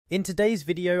In today's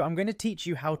video, I'm going to teach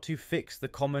you how to fix the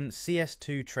common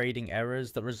CS2 trading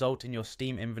errors that result in your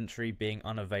Steam inventory being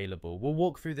unavailable. We'll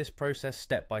walk through this process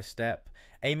step by step,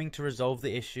 aiming to resolve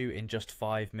the issue in just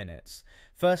 5 minutes.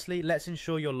 Firstly, let's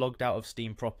ensure you're logged out of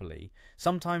Steam properly.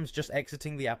 Sometimes just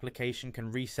exiting the application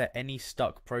can reset any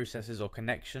stuck processes or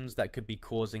connections that could be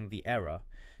causing the error.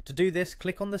 To do this,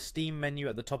 click on the Steam menu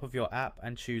at the top of your app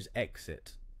and choose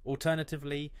Exit.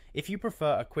 Alternatively, if you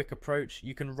prefer a quick approach,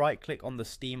 you can right-click on the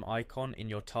Steam icon in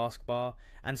your taskbar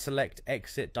and select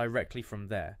Exit directly from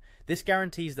there. This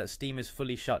guarantees that Steam is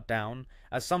fully shut down,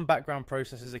 as some background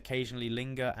processes occasionally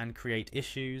linger and create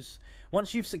issues.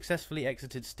 Once you've successfully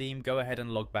exited Steam, go ahead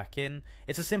and log back in.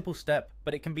 It's a simple step,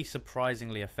 but it can be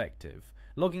surprisingly effective.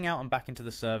 Logging out and back into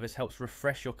the service helps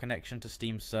refresh your connection to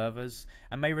Steam's servers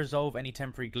and may resolve any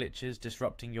temporary glitches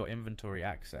disrupting your inventory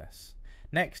access.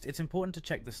 Next, it's important to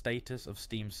check the status of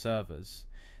Steam's servers.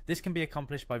 This can be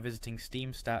accomplished by visiting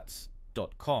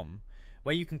steamstats.com,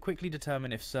 where you can quickly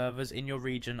determine if servers in your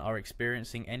region are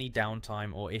experiencing any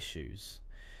downtime or issues.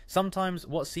 Sometimes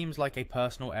what seems like a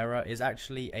personal error is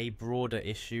actually a broader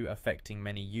issue affecting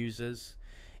many users.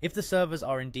 If the servers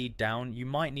are indeed down, you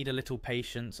might need a little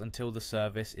patience until the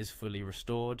service is fully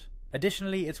restored.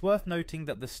 Additionally, it's worth noting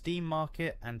that the Steam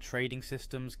market and trading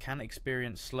systems can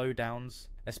experience slowdowns,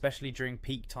 especially during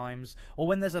peak times or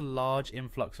when there's a large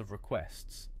influx of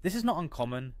requests. This is not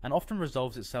uncommon and often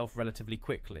resolves itself relatively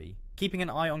quickly. Keeping an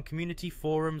eye on community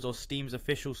forums or Steam's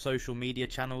official social media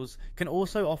channels can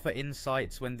also offer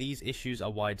insights when these issues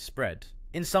are widespread.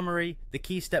 In summary, the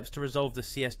key steps to resolve the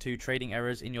CS2 trading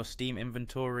errors in your Steam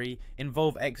inventory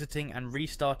involve exiting and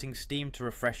restarting Steam to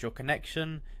refresh your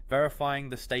connection, verifying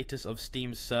the status of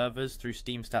Steam's servers through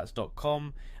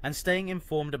steamstats.com, and staying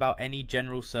informed about any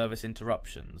general service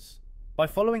interruptions. By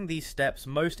following these steps,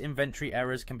 most inventory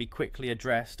errors can be quickly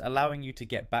addressed, allowing you to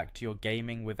get back to your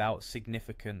gaming without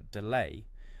significant delay.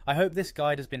 I hope this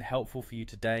guide has been helpful for you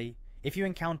today. If you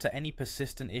encounter any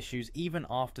persistent issues even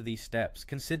after these steps,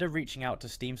 consider reaching out to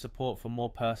Steam support for more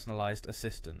personalized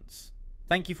assistance.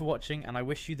 Thank you for watching, and I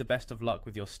wish you the best of luck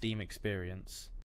with your Steam experience.